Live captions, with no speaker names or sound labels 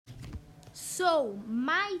So,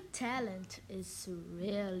 my talent is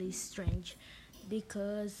really strange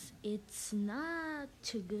because it's not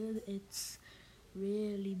too good, it's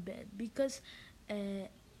really bad. Because uh,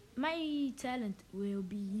 my talent will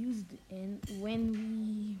be used in when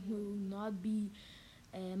we will not be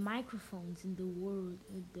microphones in the world,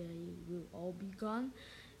 they will all be gone.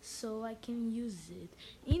 So I can use it.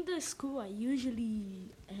 In the school, I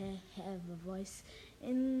usually have a voice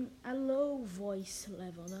in a low voice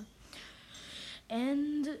level, no?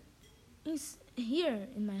 And here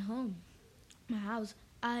in my home, my house,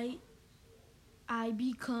 I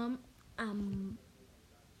become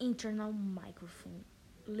internal microphone.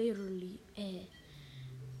 Literally,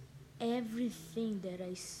 everything that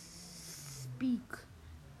I speak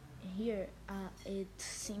here, it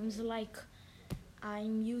seems like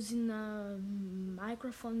I'm using a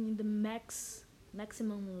microphone in the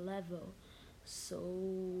maximum level.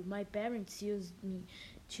 So my parents used me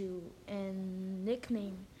to and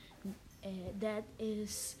nickname that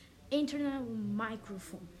is internal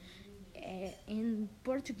microphone. In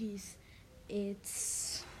Portuguese,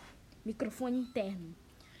 it's microfone interno.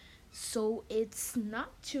 So it's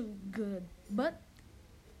not too good, but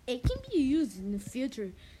it can be used in the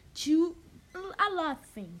future to a lot of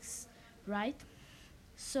things, right?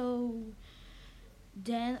 So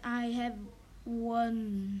then I have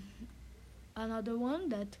one another one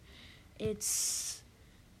that it's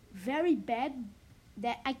very bad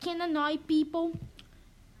that I can annoy people.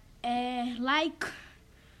 Like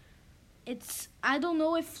it's I don't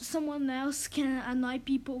know if someone else can annoy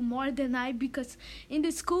people more than I because in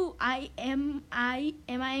the school I am an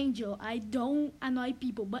angel. I don't annoy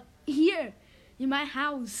people, but here in my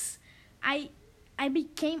house I I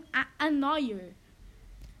became an annoyer,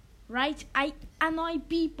 right? I annoy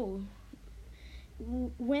people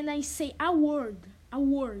when I say a word,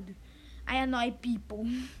 I annoy people,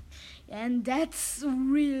 and that's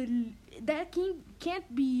really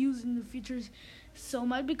can't be used in the future so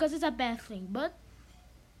much because it's a bad thing, but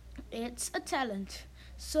it's a talent.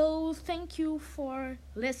 So thank you for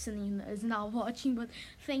listening. It's not watching, but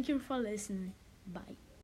thank you for listening. Bye.